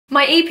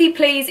My EP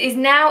Please is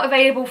now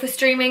available for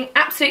streaming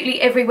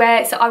absolutely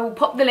everywhere, so I will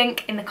pop the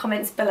link in the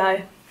comments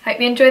below. Hope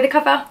you enjoy the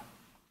cover.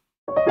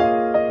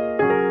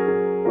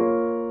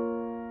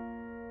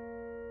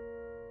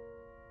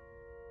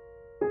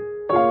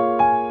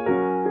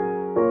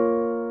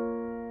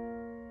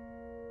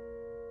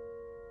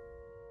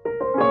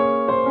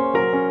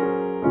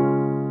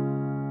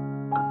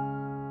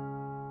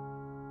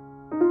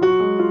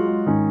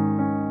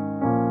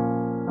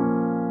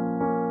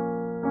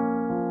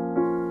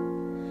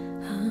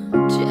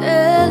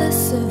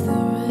 Jealous of the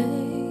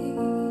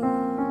rain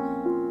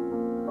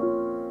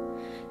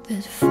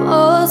that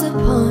falls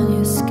upon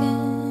your skin.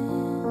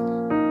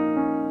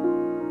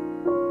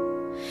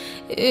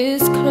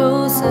 It's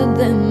closer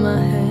than my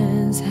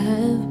hands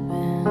have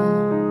been.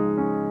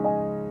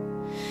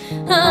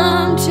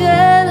 I'm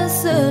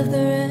jealous of the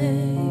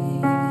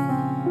rain.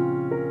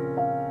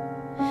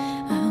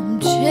 I'm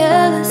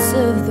jealous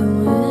of the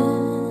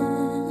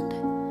wind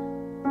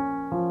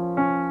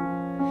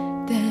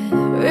that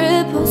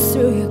ripples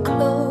through your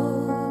clothes.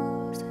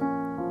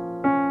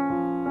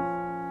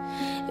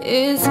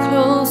 It's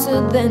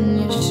closer than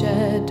your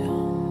shadow.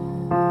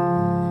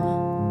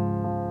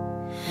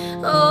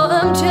 Oh,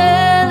 I'm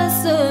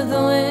jealous of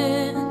the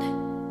wind,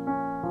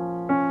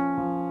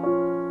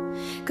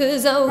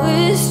 'cause I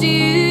wish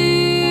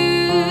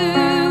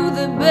you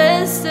the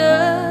best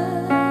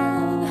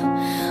of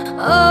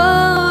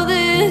all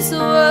this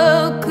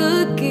world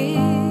could give.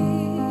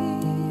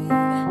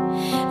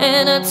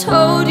 And I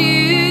told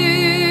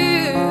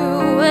you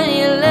when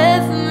you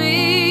left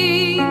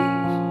me,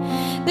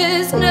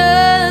 there's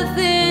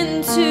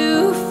nothing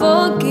to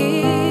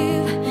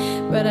forgive.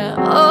 But I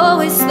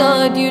always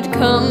thought you'd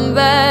come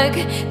back,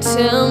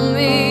 tell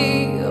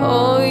me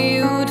all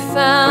you'd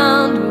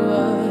found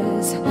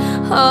was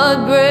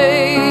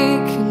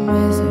heartbreak and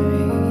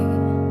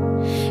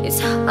misery. It's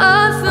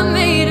hard for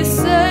me to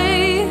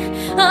say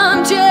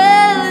I'm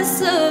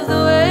jealous of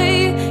the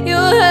way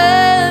you're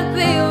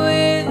happy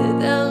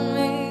without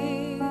me.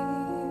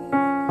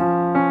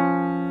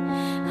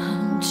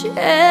 I'm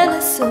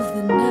jealous of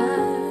the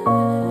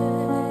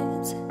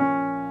nights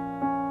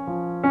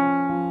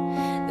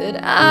that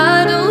I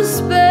don't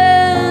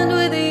spend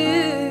with you.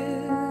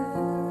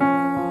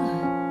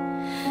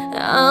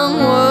 I'm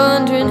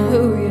wondering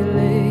who you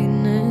lay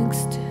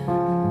next to.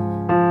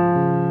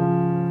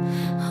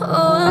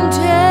 Oh, I'm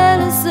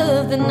jealous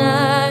of the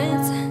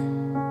nights.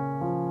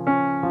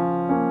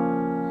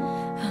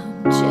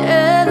 I'm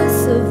jealous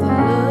of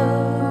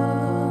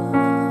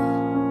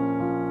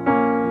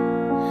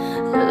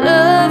the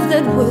love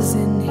that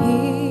wasn't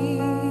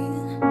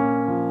here,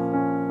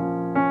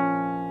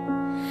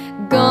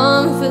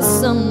 gone for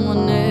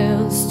someone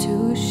else to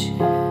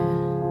share.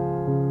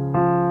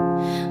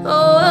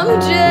 Oh, I'm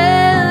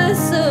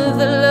jealous of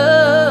the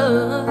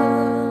love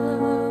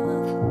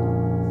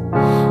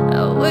I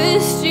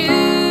wished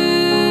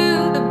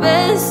you the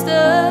best of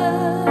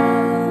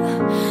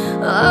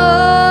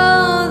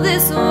all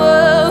this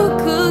world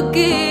could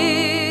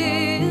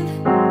give.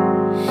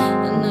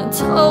 And I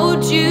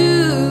told you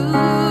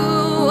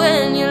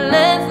when you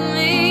left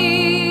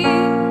me,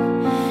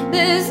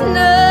 there's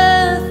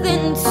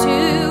nothing to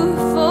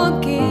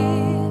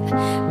forgive.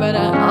 But I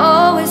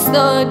always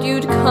thought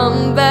you'd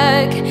come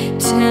back,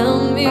 tell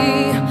me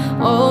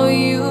all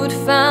you'd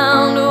found